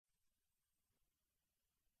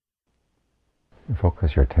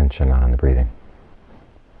Focus your attention on the breathing.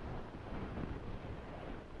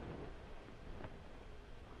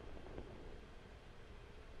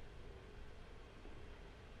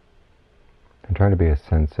 And try to be as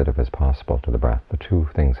sensitive as possible to the breath. The two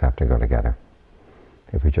things have to go together.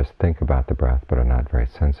 If we just think about the breath but are not very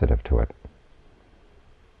sensitive to it,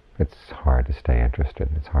 it's hard to stay interested.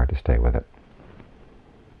 It's hard to stay with it.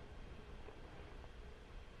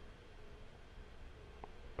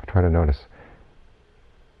 But try to notice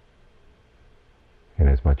in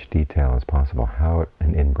as much detail as possible how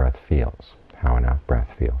an in-breath feels, how an out-breath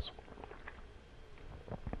feels.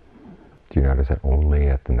 Do you notice it only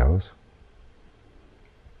at the nose?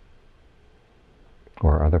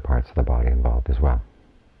 Or are other parts of the body involved as well?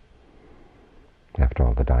 After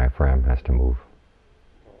all, the diaphragm has to move.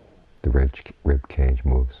 The rib cage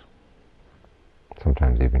moves.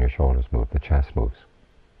 Sometimes even your shoulders move. The chest moves.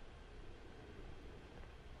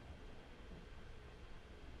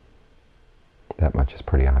 That much is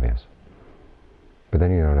pretty obvious. But then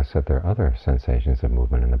you notice that there are other sensations of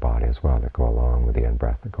movement in the body as well that go along with the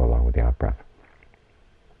in-breath, that go along with the out-breath.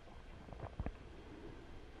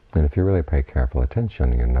 And if you really pay careful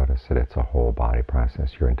attention, you'll notice that it's a whole body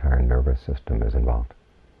process. Your entire nervous system is involved.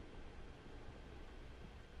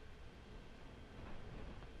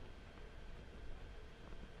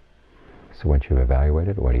 So once you've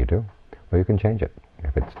evaluated, what do? Well, you can change it.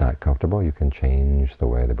 If it's not comfortable, you can change the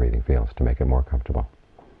way the breathing feels to make it more comfortable.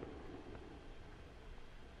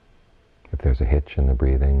 If there's a hitch in the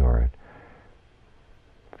breathing or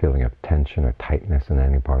a feeling of tension or tightness in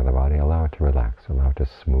any part of the body, allow it to relax, allow it to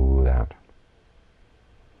smooth out.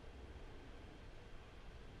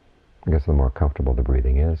 Because the more comfortable the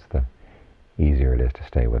breathing is, the easier it is to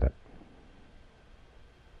stay with it.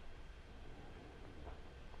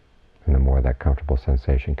 And the more that comfortable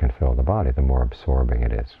sensation can fill the body, the more absorbing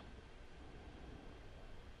it is.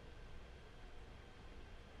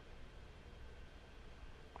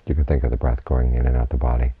 You can think of the breath going in and out the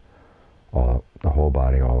body, the whole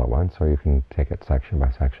body all at once, or you can take it section by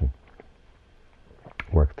section.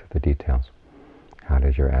 Work through the details. How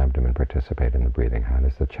does your abdomen participate in the breathing? How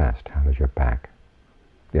does the chest? How does your back?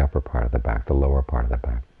 The upper part of the back, the lower part of the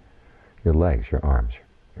back. Your legs, your arms,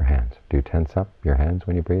 your hands. Do you tense up your hands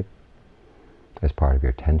when you breathe? As part of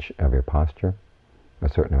your tension, of your posture, a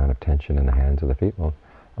certain amount of tension in the hands or the feet will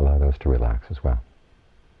allow those to relax as well.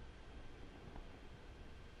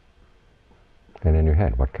 And in your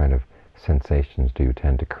head, what kind of sensations do you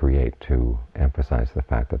tend to create to emphasize the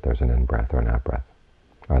fact that there's an in-breath or an out-breath?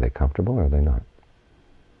 Are they comfortable or are they not?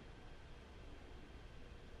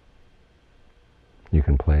 You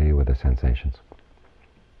can play with the sensations,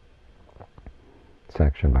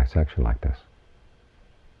 section by section like this,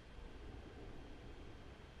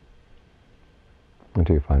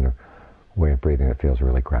 until you find a way of breathing that feels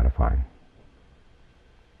really gratifying.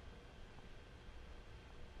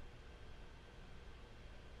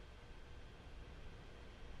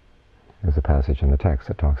 There's a passage in the text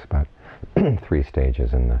that talks about 3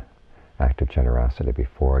 stages in the act of generosity.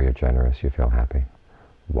 Before you're generous, you feel happy.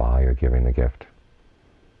 While you're giving the gift,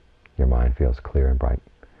 your mind feels clear and bright.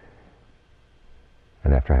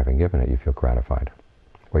 And after having given it, you feel gratified.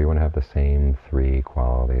 Well, you want to have the same 3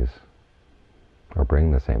 qualities, or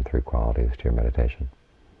bring the same 3 qualities to your meditation.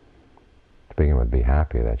 To begin with, be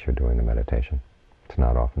happy that you're doing the meditation. It's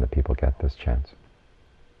not often that people get this chance.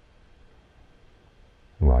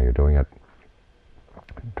 And while you're doing it,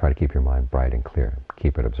 try to keep your mind bright and clear.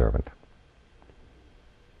 Keep it observant.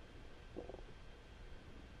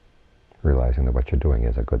 Realizing that what you're doing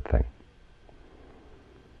is a good thing.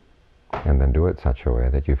 And then do it such a way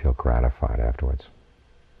that you feel gratified afterwards.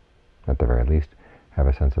 At the very least, have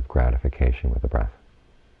a sense of gratification with the breath.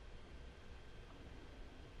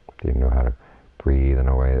 Do you know how to breathe in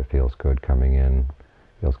a way that feels good coming in,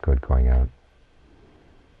 feels good going out,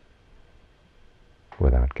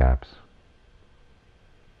 without gaps?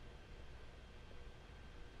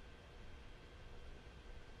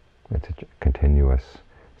 It's a continuous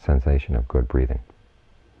sensation of good breathing.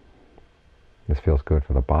 This feels good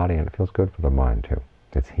for the body and it feels good for the mind too.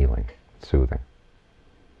 It's healing, it's soothing.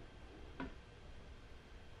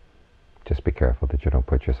 Just be careful that you don't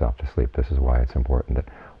put yourself to sleep. This is why it's important that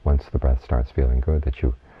once the breath starts feeling good, that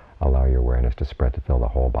you allow your awareness to spread to fill the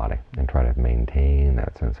whole body and try to maintain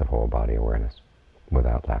that sense of whole body awareness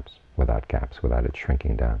without lapse, without gaps, without it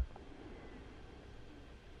shrinking down.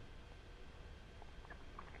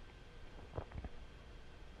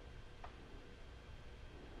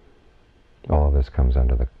 All of this comes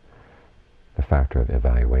under the factor of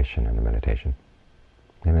evaluation in the meditation.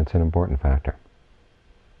 And it's an important factor.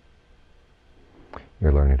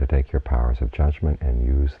 You're learning to take your powers of judgment and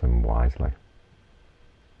use them wisely.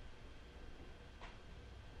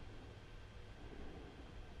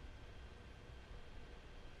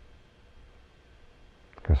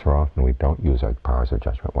 Because so often we don't use our powers of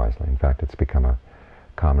judgment wisely. In fact, it's become a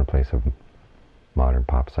commonplace of modern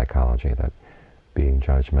pop psychology that being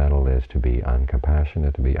judgmental is to be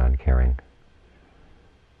uncompassionate, to be uncaring,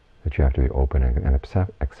 that you have to be open and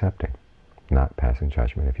accepting, not passing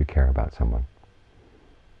judgment if you care about someone.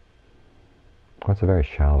 Well, it's a very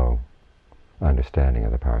shallow understanding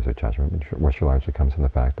of the powers of judgment, which largely comes from the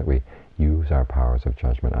fact that we use our powers of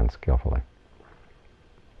judgment unskillfully.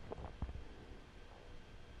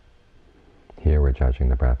 Here we're judging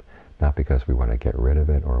the breath not because we want to get rid of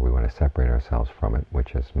it or we want to separate ourselves from it,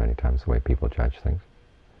 which is many times the way people judge things,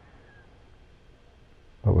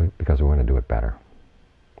 but because we want to do it better.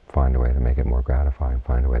 Find a way to make it more gratifying,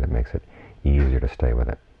 find a way that makes it easier to stay with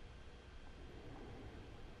it.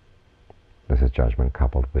 This is judgment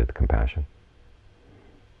coupled with compassion.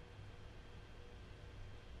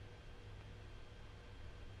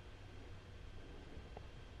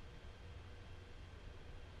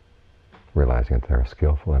 Realizing that there are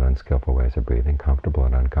skillful and unskillful ways of breathing, comfortable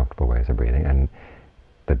and uncomfortable ways of breathing, and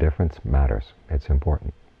the difference matters. It's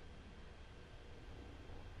important.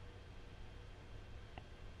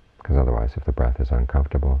 Because otherwise, if the breath is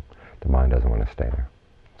uncomfortable, the mind doesn't want to stay there.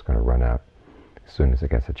 It's going to run out as soon as it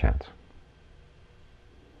gets a chance.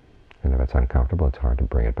 And if it's uncomfortable, it's hard to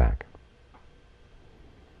bring it back.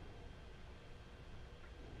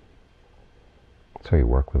 So you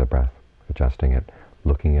work with the breath, adjusting it,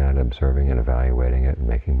 looking at it, observing it, evaluating it, and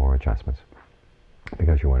making more adjustments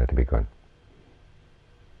because you want it to be good.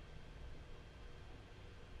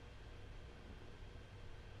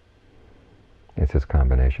 It's this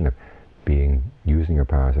combination of using your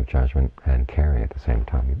powers of judgment and caring at the same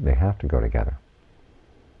time. They have to go together.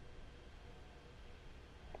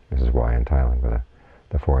 This is why in Thailand, where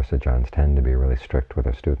the Forest Ajahns tend to be really strict with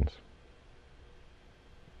their students.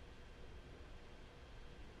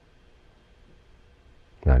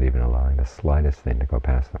 Not even allowing the slightest thing to go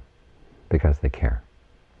past them, because they care.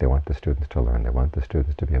 They want the students to learn. They want the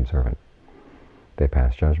students to be observant. They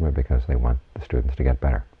pass judgment because they want the students to get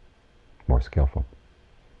better, more skillful.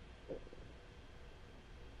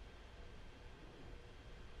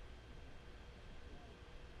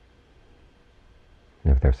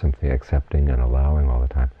 And if they're simply accepting and allowing all the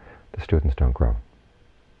time, the students don't grow.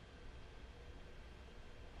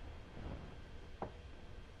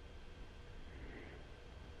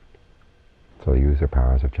 So they use their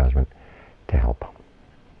powers of judgment to help.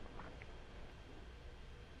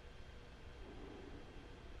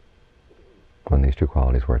 When these two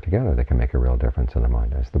qualities work together, they can make a real difference in the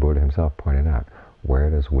mind. As the Buddha himself pointed out, where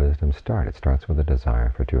does wisdom start? It starts with a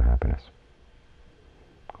desire for true happiness.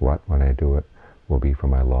 What, when I do it, will be for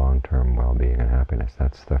my long-term well-being and happiness?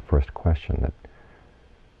 That's the first question that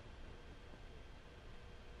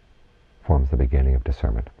forms the beginning of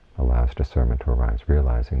discernment, allows discernment to arise,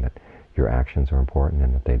 realizing that your actions are important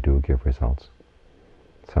and that they do give results.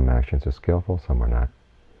 Some actions are skillful, some are not.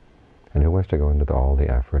 And who wants to go into all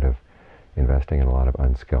the effort of investing in a lot of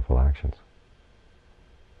unskillful actions?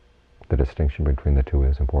 The distinction between the two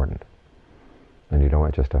is important. And you don't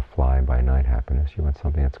want just a fly-by-night happiness. You want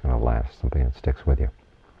something that's going to last, something that sticks with you.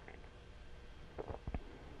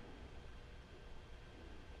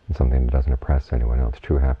 And something that doesn't oppress anyone else.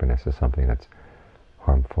 True happiness is something that's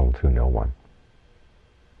harmful to no one.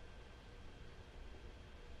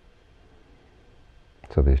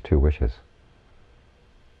 So these two wishes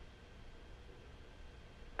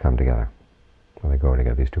come together. Well, they go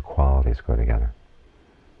together. These two qualities go together.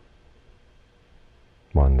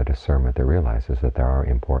 One, the discernment that realizes that there are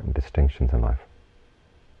important distinctions in life.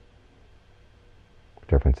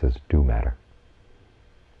 Differences do matter,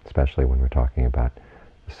 especially when we're talking about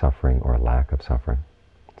suffering or lack of suffering,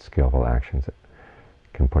 skillful actions that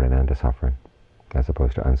can put an end to suffering, as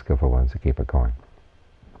opposed to unskillful ones that keep it going.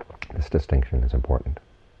 This distinction is important.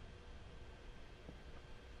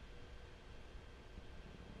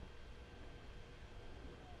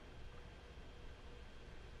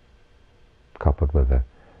 Coupled with the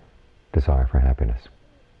desire for happiness,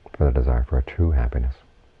 for the desire for a true happiness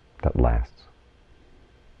that lasts.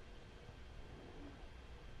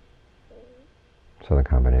 So the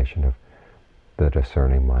combination of the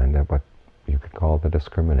discerning mind and what you could call the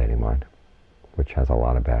discriminating mind, which has a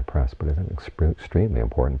lot of bad press, but is an extremely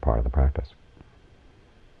important part of the practice,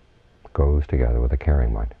 goes together with a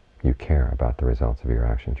caring mind. You care about the results of your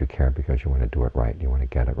actions. You care because you want to do it right. You want to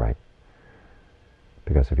get it right.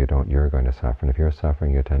 Because if you don't, you're going to suffer. And if you're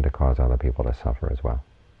suffering, you tend to cause other people to suffer as well.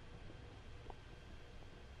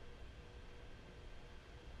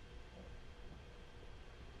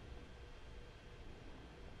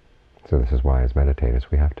 So this is why, as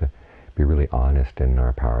meditators, we have to be really honest in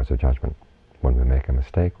our powers of judgment. When we make a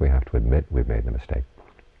mistake, we have to admit we've made the mistake.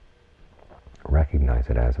 Recognize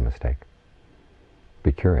it as a mistake.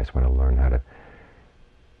 Be curious. Want to learn how to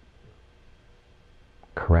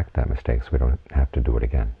correct that mistake so we don't have to do it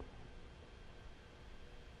again.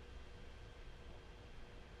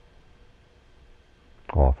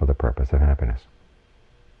 All for the purpose of happiness.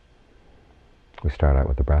 We start out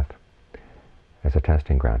with the breath as a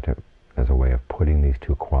testing ground, as a way of putting these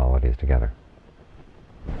two qualities together.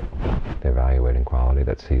 The evaluating quality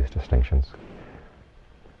that sees distinctions,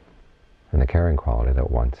 and the caring quality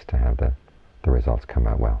that wants to have the results come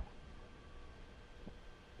out well.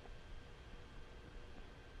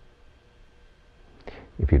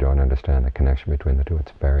 If you don't understand the connection between the two,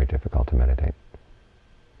 it's very difficult to meditate.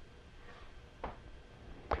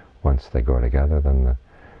 Once they go together, then the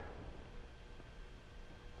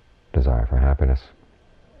desire for happiness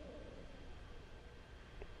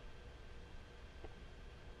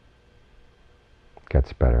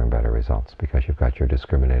gets better and better results, because you've got your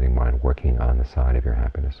discriminating mind working on the side of your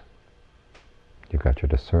happiness. You've got your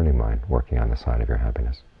discerning mind working on the side of your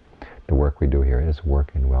happiness. The work we do here is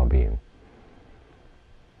work in well-being.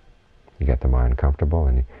 You get the mind comfortable,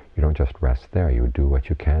 and you don't just rest there. You do what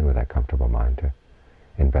you can with that comfortable mind to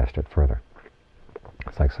invest it further.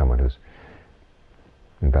 It's like someone who's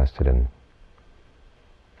invested in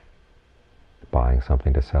buying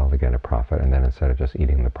something to sell to get a profit, and then instead of just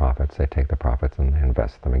eating the profits, they take the profits and they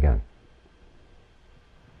invest them again.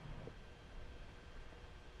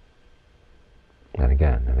 And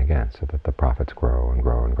again, so that the profits grow and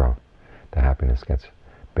grow and grow. The happiness gets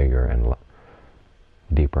bigger and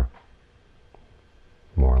deeper,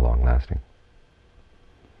 more long-lasting.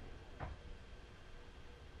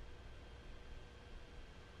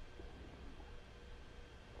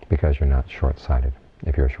 Because you're not short-sighted.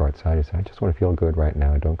 If you're short-sighted, you say, I just want to feel good right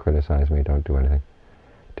now, don't criticize me, don't do anything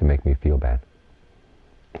to make me feel bad.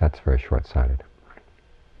 That's very short-sighted.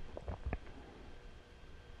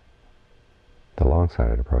 The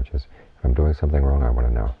long-sighted approach is, if I'm doing something wrong, I want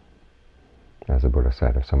to know. As the Buddha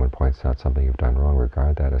said, if someone points out something you've done wrong,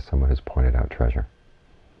 regard that as someone who's pointed out treasure.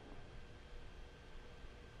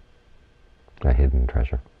 A hidden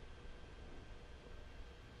treasure.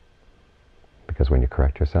 Because when you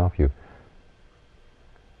correct yourself, you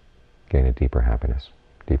gain a deeper happiness,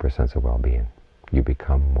 deeper sense of well-being. You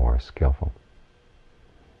become more skillful.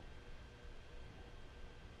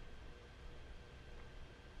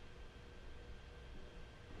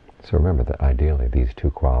 So remember that ideally these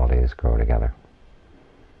two qualities go together.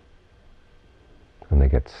 When they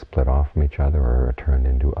get split off from each other or are turned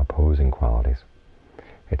into opposing qualities,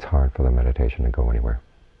 it's hard for the meditation to go anywhere.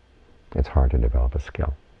 It's hard to develop a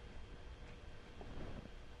skill.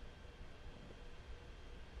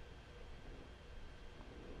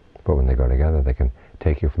 But when they go together, they can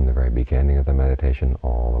take you from the very beginning of the meditation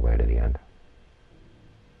all the way to the end.